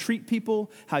 how you treat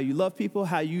people, how you love people,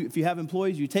 if you have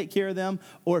employees, you take care of them,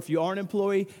 or if you are an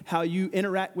employee, how you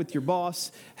interact with your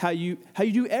boss, how you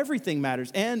do everything matters.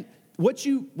 And what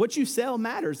you sell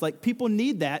matters. Like people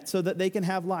need that so that they can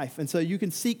have life. And so you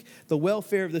can seek the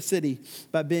welfare of the city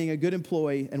by being a good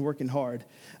employee and working hard.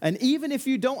 And even if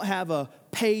you don't have a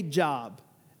paid job,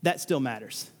 that still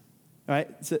matters. Right?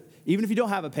 So even if you don't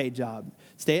have a paid job,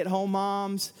 stay-at-home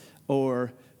moms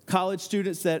or college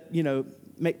students that,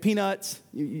 make peanuts,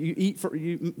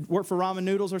 you work for ramen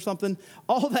noodles or something,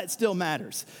 all that still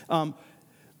matters.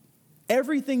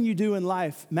 Everything you do in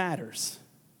life matters,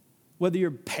 whether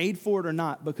you're paid for it or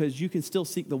not, because you can still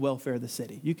seek the welfare of the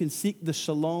city. You can seek the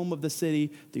shalom of the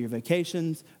city through your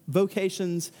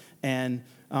vocations, and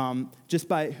just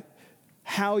by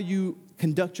how you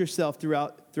conduct yourself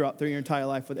throughout your entire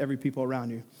life with every people around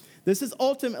you. This is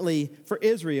ultimately for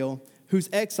Israel, who's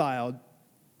exiled,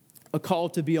 a call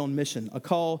to be on mission, a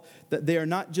call that they are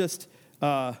not just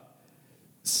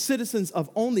citizens of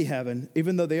only heaven,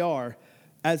 even though they are,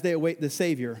 as they await the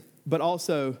Savior, but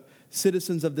also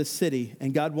citizens of the city,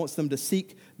 and God wants them to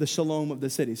seek the shalom of the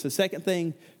city. So second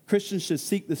thing, Christians should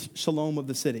seek the shalom of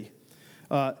the city.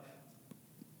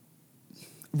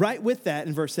 Right with that,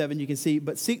 in verse 7, you can see,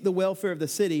 but seek the welfare of the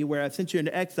city where I've sent you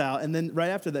into exile. And then right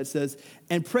after that says,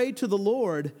 and pray to the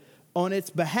Lord on its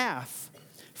behalf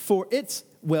for its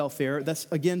welfare. That's,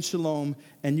 again, shalom,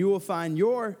 and you will find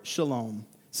your shalom.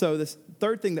 So this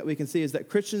third thing that we can see is that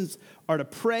Christians are to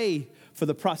pray for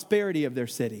the prosperity of their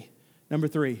city. Number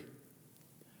 3,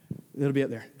 it'll be up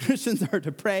there. Christians are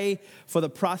to pray for the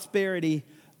prosperity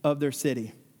of their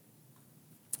city.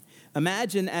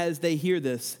 Imagine as they hear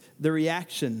this, the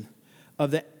reaction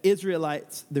of the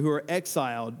Israelites who are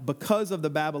exiled because of the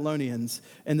Babylonians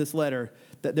in this letter,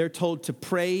 that they're told to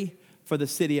pray for the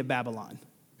city of Babylon.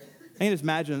 I can just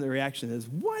imagine the reaction is,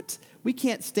 what? We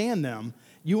can't stand them.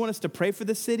 You want us to pray for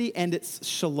the city and its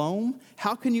shalom?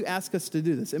 How can you ask us to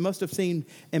do this? It must have seemed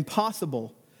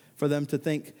impossible for them to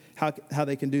think how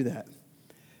they can do that.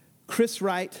 Chris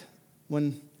Wright,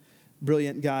 one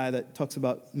brilliant guy that talks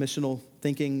about missional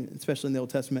thinking, especially in the Old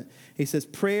Testament, he says,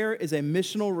 prayer is a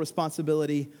missional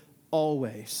responsibility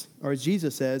always. Or as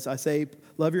Jesus says, I say,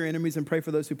 love your enemies and pray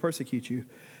for those who persecute you.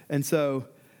 And so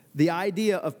the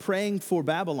idea of praying for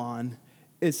Babylon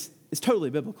is totally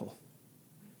biblical.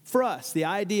 For us, the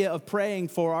idea of praying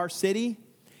for our city,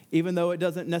 even though it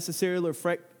doesn't necessarily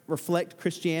reflect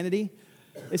Christianity,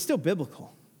 is still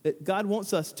biblical. God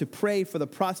wants us to pray for the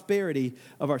prosperity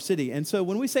of our city. And so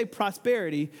when we say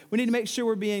prosperity, we need to make sure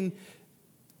we're being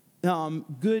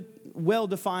good, well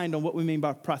defined on what we mean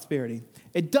by prosperity.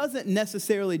 It doesn't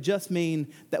necessarily just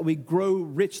mean that we grow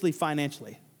richly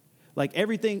financially. Like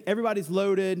everybody's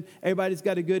loaded, everybody's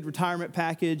got a good retirement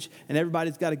package, and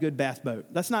everybody's got a good bass boat.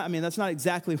 That's not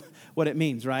exactly what it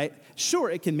means, right? Sure,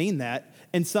 it can mean that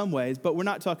in some ways, but we're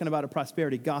not talking about a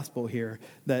prosperity gospel here,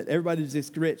 that everybody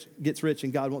gets rich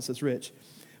and God wants us rich.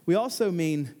 We also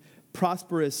mean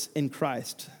prosperous in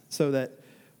Christ, so that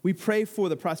we pray for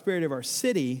the prosperity of our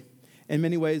city in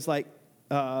many ways, like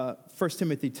 1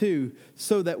 Timothy 2,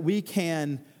 so that we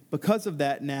can, because of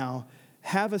that now,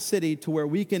 have a city to where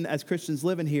we can, as Christians,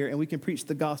 live in here and we can preach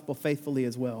the gospel faithfully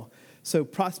as well. So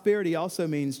prosperity also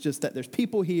means just that there's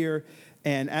people here,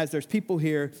 and as there's people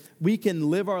here, we can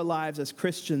live our lives as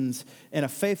Christians in a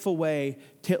faithful way,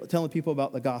 telling people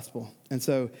about the gospel. And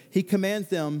so he commands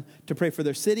them to pray for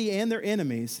their city and their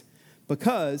enemies,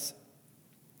 because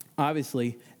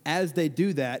obviously, as they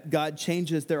do that, God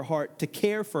changes their heart to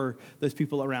care for those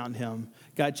people around him.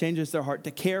 God changes their heart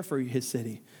to care for his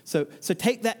city. So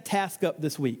take that task up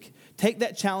this week. Take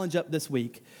that challenge up this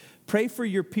week. Pray for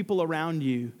your people around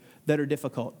you that are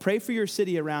difficult. Pray for your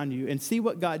city around you and see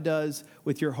what God does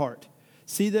with your heart.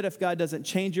 See that if God doesn't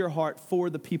change your heart for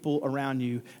the people around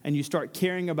you and you start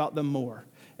caring about them more,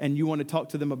 and you want to talk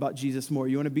to them about Jesus more,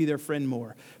 you want to be their friend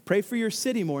more. Pray for your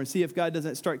city more and see if God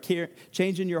doesn't start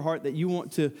changing your heart, that you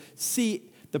want to see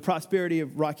the prosperity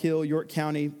of Rock Hill, York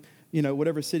County,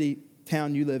 whatever city,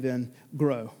 town you live in,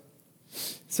 grow.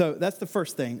 So that's the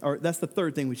first thing, or that's the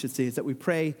third thing we should see, is that we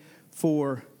pray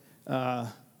for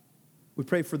the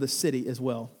city as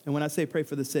well. And when I say pray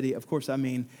for the city, of course I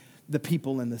mean the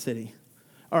people in the city.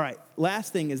 All right,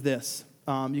 last thing is this.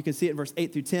 You can see it in verse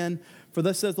 8 through 10. For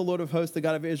thus says the Lord of hosts, the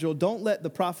God of Israel, don't let the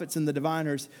prophets and the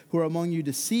diviners who are among you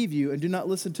deceive you, and do not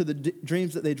listen to the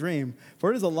dreams that they dream,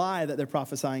 for it is a lie that they're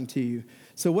prophesying to you.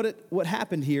 So what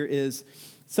happened here is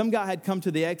some guy had come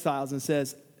to the exiles and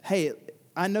says, hey,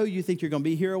 I know you think you're going to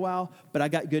be here a while, but I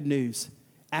got good news.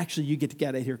 Actually, you get to get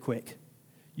out of here quick.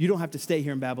 You don't have to stay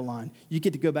here in Babylon. You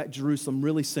get to go back to Jerusalem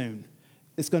really soon.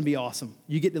 It's going to be awesome.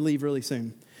 You get to leave really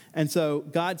soon. And so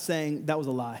God's saying that was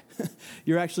a lie.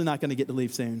 You're actually not going to get to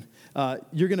leave soon.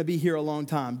 You're going to be here a long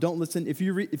time. Don't listen. If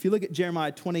you look at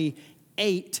Jeremiah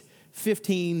 28,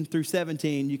 15 through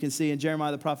 17, you can see in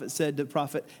Jeremiah the prophet said to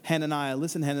prophet Hananiah,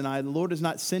 listen, Hananiah, the Lord has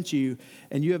not sent you,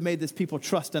 and you have made this people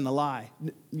trust in a lie.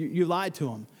 You lied to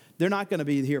them. They're not going to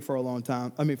be here for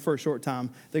a short time.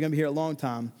 They're going to be here a long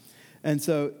time. And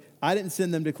so I didn't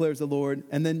send them, declares the Lord.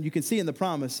 And then you can see in the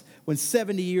promise, when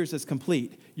 70 years is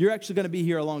complete, you're actually going to be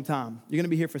here a long time. You're going to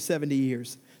be here for 70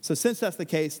 years. So since that's the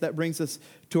case, that brings us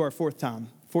to our fourth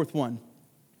one.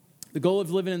 The goal of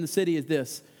living in the city is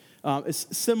this.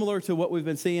 It's similar to what we've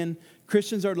been seeing.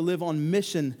 Christians are to live on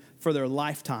mission for their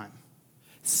lifetime.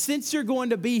 Since you're going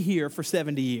to be here for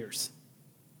 70 years,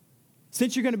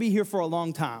 since you're going to be here for a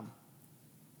long time,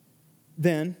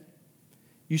 then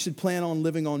you should plan on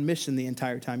living on mission the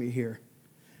entire time you're here.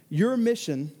 Your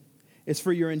mission is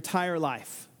for your entire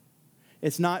life.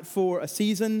 It's not for a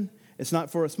season. It's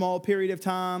not for a small period of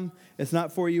time. It's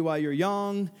not for you while you're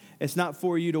young. It's not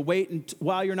for you to wait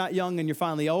while you're not young and you're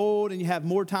finally old and you have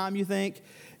more time, you think.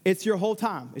 It's your whole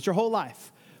time. It's your whole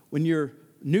life. When you're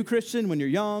new Christian, when you're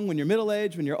young, when you're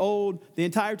middle-aged, when you're old, the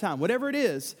entire time. Whatever it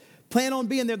is, plan on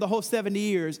being there the whole 70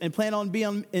 years and plan on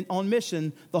being on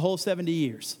mission the whole 70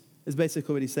 years. Is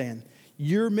basically what he's saying.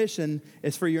 Your mission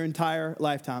is for your entire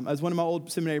lifetime. As one of my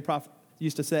old seminary profs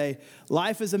used to say,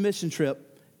 life is a mission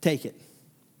trip, take it.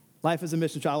 Life is a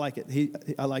mission trip. I like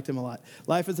it. I liked him a lot.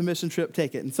 Life is a mission trip,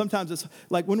 take it. And sometimes it's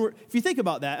like if you think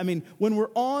about that, when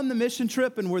we're on the mission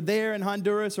trip and we're there in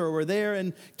Honduras or we're there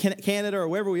in Canada or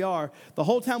wherever we are, the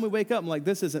whole time we wake up, I'm like,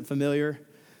 this isn't familiar.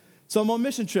 So I'm on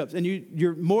mission trips, and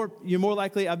you're more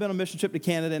likely. I've been on a mission trip to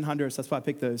Canada and Honduras. That's why I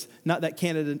picked those. Not that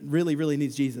Canada really, really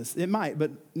needs Jesus. It might,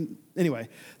 but anyway.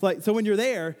 So when you're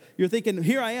there, you're thinking,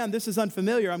 here I am. This is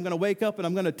unfamiliar. I'm going to wake up, and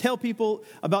I'm going to tell people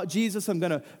about Jesus. I'm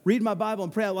going to read my Bible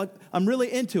and pray. I'm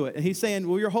really into it. And he's saying,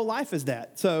 well, your whole life is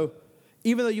that. So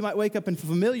even though you might wake up in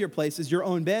familiar places, your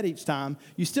own bed each time,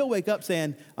 you still wake up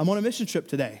saying, I'm on a mission trip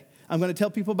today. I'm going to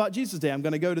tell people about Jesus today. I'm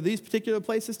going to go to these particular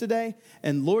places today.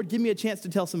 And Lord, give me a chance to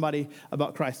tell somebody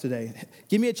about Christ today.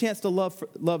 Give me a chance to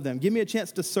love them. Give me a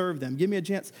chance to serve them. Give me a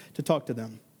chance to talk to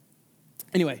them.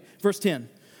 Anyway, verse 10.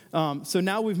 So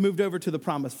now we've moved over to the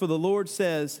promise. For the Lord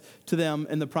says to them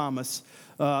in the promise,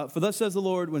 for thus says the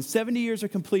Lord, when 70 years are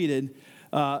completed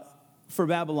for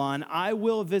Babylon, I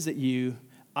will visit you.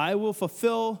 I will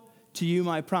fulfill to you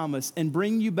my promise and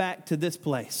bring you back to this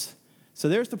place. So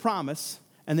there's the promise.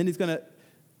 And then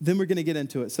we're going to get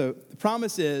into it. So the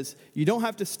promise is you don't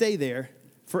have to stay there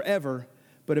forever,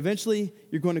 but eventually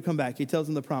you're going to come back. He tells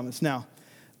them the promise. Now,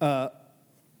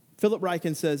 Philip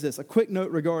Ryken says this, a quick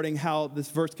note regarding how this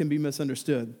verse can be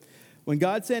misunderstood. When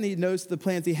God said he knows the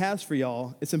plans he has for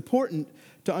y'all, it's important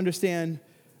to understand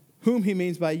whom he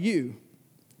means by you.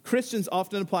 Christians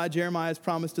often apply Jeremiah's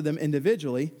promise to them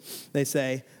individually. They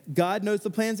say, God knows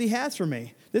the plans he has for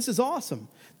me. This is awesome.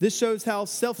 This shows how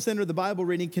self-centered the Bible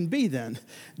reading can be then.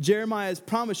 Jeremiah's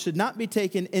promise should not be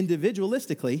taken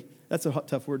individualistically. That's a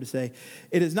tough word to say.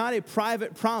 It is not a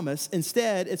private promise.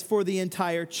 Instead, it's for the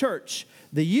entire church.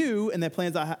 The you and the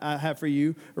plans I have for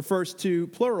you refers to,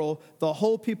 plural, the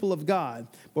whole people of God.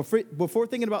 Before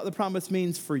thinking about what the promise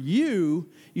means for you,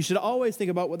 you should always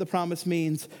think about what the promise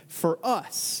means for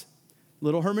us.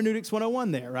 Little hermeneutics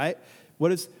 101 there, right?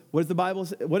 What is the Bible?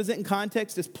 What is it in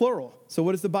context? It's plural. So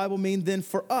what does the Bible mean then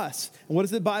for us? And what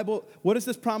does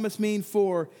this promise mean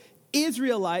for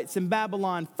Israelites in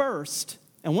Babylon first?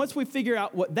 And once we figure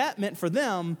out what that meant for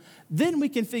them, then we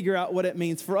can figure out what it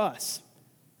means for us.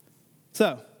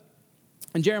 So,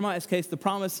 in Jeremiah's case, the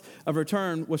promise of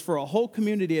return was for a whole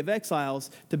community of exiles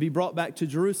to be brought back to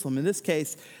Jerusalem. In this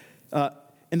case,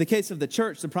 in the case of the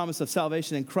church, the promise of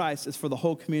salvation in Christ is for the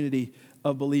whole community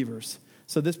of believers.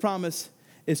 So this promise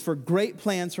is for great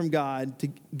plans from God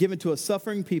given to a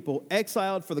suffering people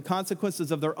exiled for the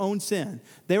consequences of their own sin.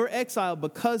 They were exiled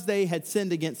because they had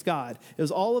sinned against God. It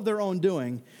was all of their own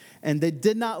doing, and they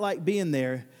did not like being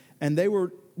there, and they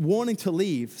were wanting to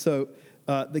leave. So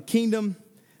the kingdom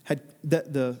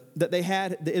that they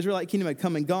had, the Israelite kingdom had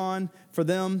come and gone for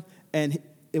them, and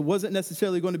it wasn't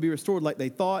necessarily going to be restored like they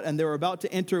thought, and they were about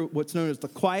to enter what's known as the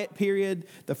quiet period,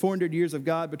 the 400 years of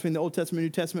God between the Old Testament and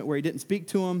New Testament, where he didn't speak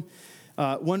to them.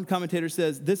 One commentator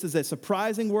says, this is a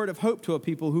surprising word of hope to a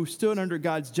people who stood under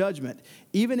God's judgment.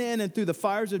 Even in and through the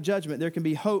fires of judgment, there can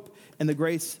be hope in the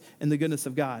grace and the goodness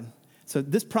of God. So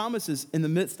this promise is in the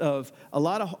midst of a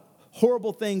lot of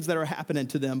horrible things that are happening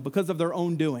to them because of their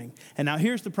own doing. And now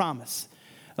here's the promise.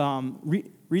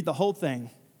 Read the whole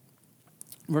thing.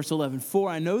 Verse 11, for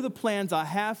I know the plans I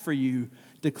have for you,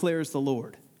 declares the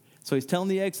Lord. So he's telling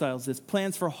the exiles this,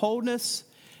 plans for wholeness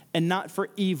and not for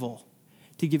evil,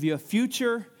 to give you a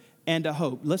future and a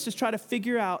hope. Let's just try to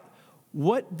figure out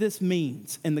what this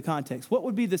means in the context. What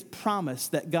would be this promise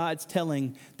that God's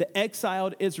telling the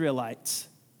exiled Israelites?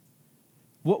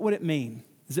 What would it mean?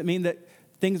 Does it mean that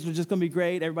things are just going to be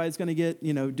great, everybody's going to get,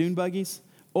 dune buggies?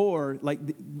 Or like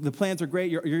the plans are great,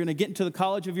 you're going to get into the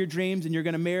college of your dreams and you're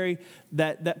going to marry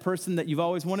that person that you've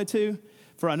always wanted to?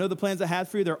 For I know the plans I have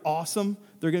for you, they're awesome.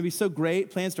 They're going to be so great,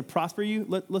 plans to prosper you.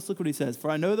 Let's look what he says. For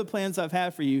I know the plans I've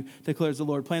had for you, declares the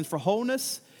Lord, plans for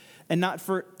wholeness and not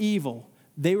for evil.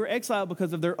 They were exiled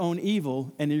because of their own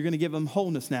evil, and you're going to give them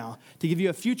wholeness now, to give you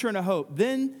a future and a hope.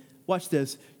 Then, watch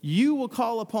this, you will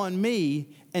call upon me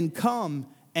and come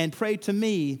and pray to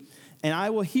me, and I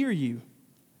will hear you.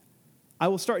 I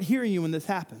will start hearing you when this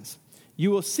happens. You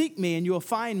will seek me and you will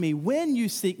find me when you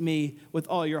seek me with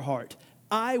all your heart.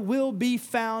 I will be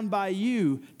found by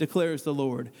you, declares the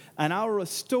Lord, and I will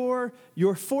restore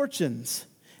your fortunes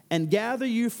and gather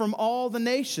you from all the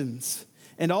nations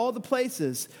and all the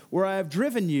places where I have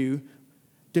driven you,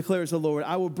 declares the Lord.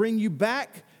 I will bring you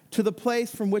back to the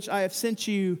place from which I have sent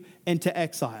you into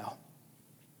exile.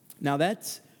 Now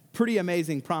that's pretty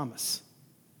amazing promise.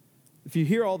 If you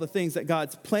hear all the things that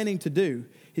God's planning to do,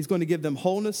 he's going to give them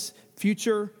wholeness,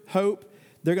 future, hope.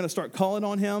 They're going to start calling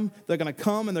on him. They're going to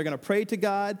come and they're going to pray to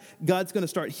God. God's going to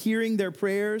start hearing their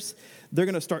prayers. They're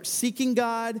going to start seeking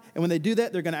God. And when they do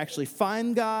that, they're going to actually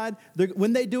find God.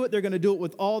 When they do it, they're going to do it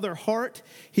with all their heart.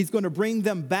 He's going to bring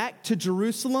them back to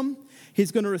Jerusalem.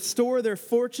 He's going to restore their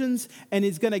fortunes, and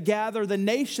he's going to gather the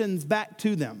nations back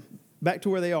to them, back to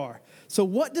where they are. So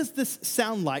what does this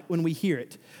sound like when we hear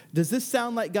it? Does this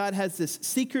sound like God has this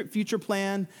secret future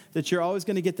plan that you're always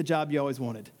going to get the job you always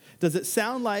wanted? Does it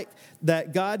sound like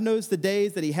that God knows the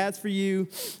days that he has for you,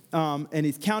 and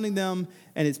he's counting them,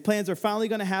 and his plans are finally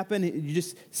going to happen? You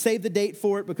just save the date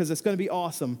for it because it's going to be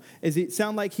awesome. Does it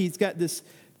sound like he's got this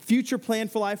future plan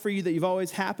for life for you that you've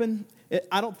always happened?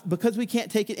 Because we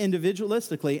can't take it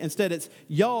individualistically. Instead, it's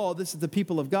y'all, this is the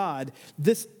people of God.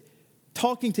 This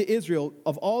talking to Israel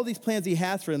of all these plans he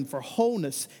has for them for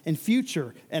wholeness and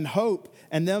future and hope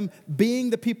and them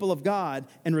being the people of God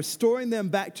and restoring them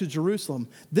back to Jerusalem.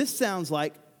 This sounds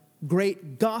like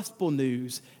great gospel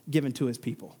news given to his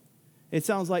people. It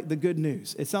sounds like the good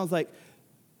news. It sounds like,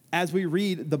 as we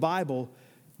read the Bible,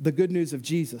 the good news of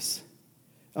Jesus.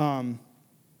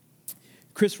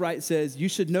 Chris Wright says, you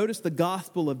should notice the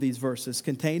gospel of these verses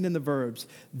contained in the verbs,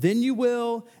 then you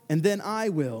will, and then I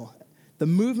will. The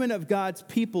movement of God's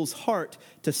people's heart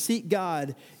to seek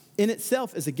God in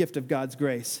itself is a gift of God's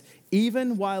grace,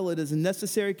 even while it is a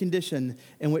necessary condition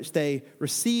in which they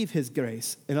receive his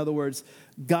grace. In other words,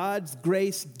 God's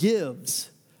grace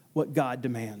gives what God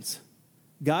demands.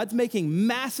 God's making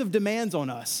massive demands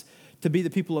on us to be the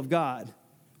people of God,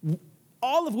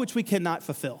 all of which we cannot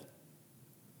fulfill.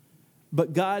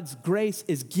 But God's grace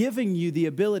is giving you the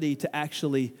ability to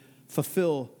actually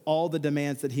fulfill all the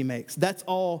demands that he makes. That's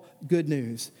all good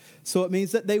news. So it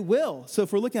means that they will. So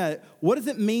if we're looking at it, what does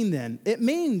it mean then? It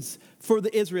means for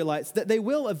the Israelites that they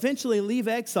will eventually leave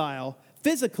exile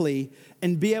physically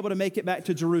and be able to make it back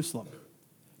to Jerusalem.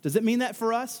 Does it mean that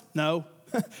for us? No.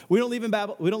 We don't live in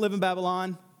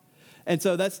Babylon. And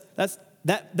so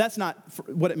that's not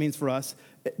what it means for us.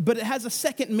 But it has a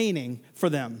second meaning for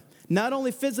them. Not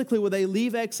only physically will they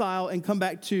leave exile and come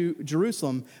back to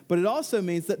Jerusalem, but it also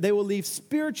means that they will leave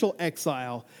spiritual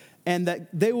exile and that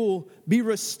they will be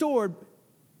restored.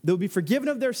 They'll be forgiven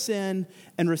of their sin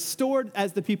and restored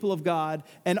as the people of God,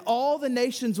 and all the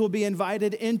nations will be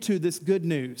invited into this good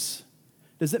news.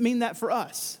 Does it mean that for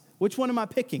us? Which one am I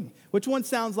picking? Which one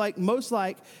sounds like most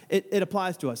like it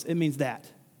applies to us? It means that.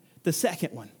 The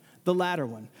second one. The latter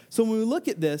one. So when we look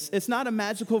at this, it's not a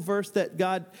magical verse that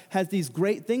God has these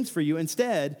great things for you.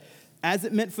 Instead, as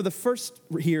it meant for the first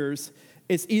hearers,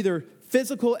 it's either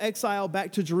physical exile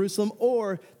back to Jerusalem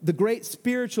or the great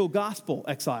spiritual gospel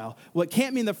exile. Well, it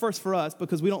can't mean the first for us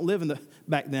because we don't live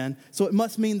back then. So it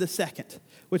must mean the second,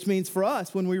 which means for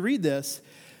us, when we read this,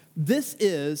 this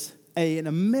is an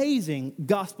amazing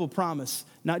gospel promise,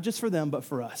 not just for them, but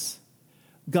for us.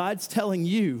 God's telling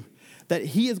you that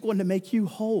he is going to make you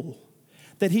whole,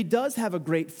 that he does have a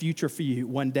great future for you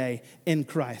one day in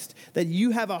Christ, that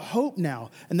you have a hope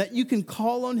now, and that you can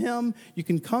call on him, you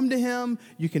can come to him,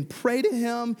 you can pray to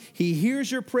him, he hears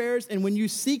your prayers, and when you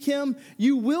seek him,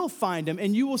 you will find him,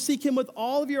 and you will seek him with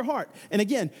all of your heart. And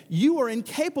again, you are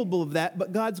incapable of that,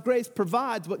 but God's grace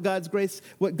provides what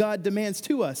God demands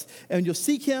to us. And you'll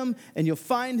seek him, and you'll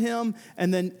find him,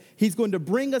 and then he's going to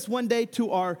bring us one day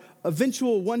to our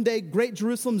eventual one day great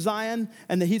Jerusalem, Zion,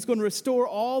 and that he's going to restore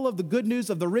all of the good news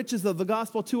of the riches of the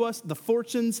gospel to us, the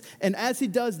fortunes. And as he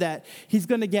does that, he's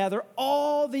going to gather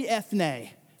all the ethne,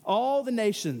 all the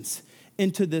nations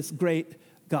into this great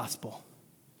gospel.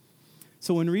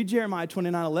 So when we read Jeremiah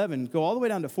 29:11, go all the way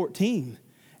down to 14,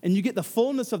 and you get the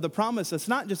fullness of the promise that's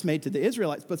not just made to the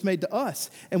Israelites, but it's made to us.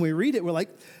 And we read it, we're like,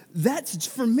 that's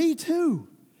for me too.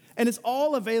 And it's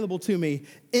all available to me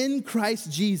in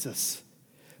Christ Jesus.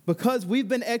 Because we've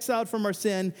been exiled from our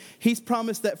sin, he's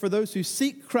promised that for those who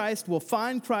seek Christ will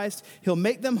find Christ. He'll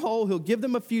make them whole. He'll give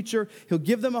them a future. He'll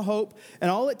give them a hope.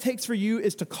 And all it takes for you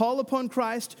is to call upon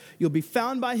Christ. You'll be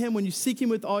found by him when you seek him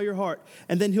with all your heart.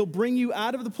 And then he'll bring you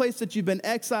out of the place that you've been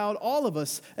exiled. All of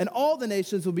us and all the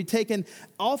nations will be taken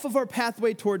off of our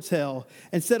pathway towards hell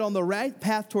and set on the right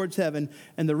path towards heaven.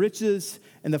 And the riches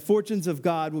and the fortunes of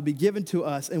God will be given to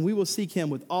us. And we will seek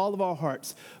him with all of our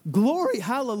hearts. Glory,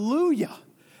 hallelujah,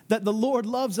 that the Lord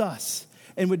loves us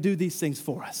and would do these things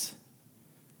for us.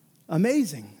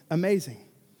 Amazing, amazing.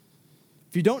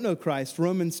 If you don't know Christ,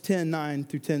 Romans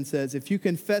 10:9-10 says, if you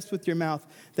confess with your mouth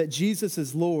that Jesus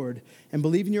is Lord and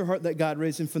believe in your heart that God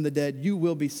raised him from the dead, you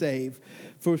will be saved.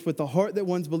 For it's with the heart that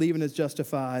one's believing is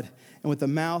justified, and with the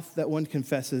mouth that one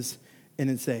confesses and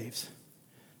it saves.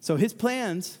 So his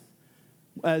plans,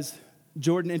 as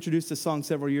Jordan introduced this song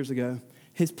several years ago,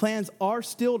 his plans are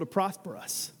still to prosper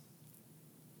us.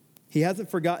 He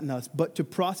hasn't forgotten us, but to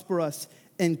prosper us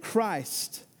in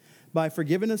Christ by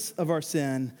forgiving us of our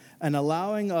sin and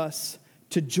allowing us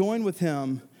to join with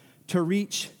him to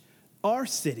reach our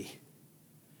city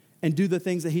and do the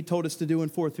things that he told us to do in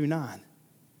 4-9.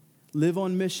 Live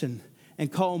on mission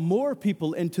and call more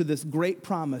people into this great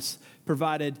promise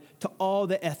provided to all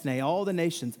the ethne, all the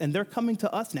nations. And they're coming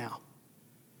to us now.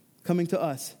 Coming to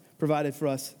us, provided for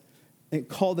us, and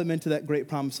call them into that great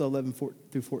promise of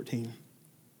 11-14.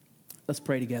 Let's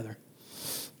pray together.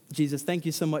 Jesus, thank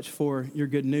you so much for your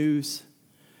good news.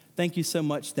 Thank you so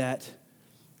much that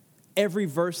every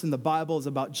verse in the Bible is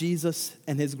about Jesus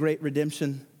and his great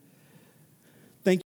redemption.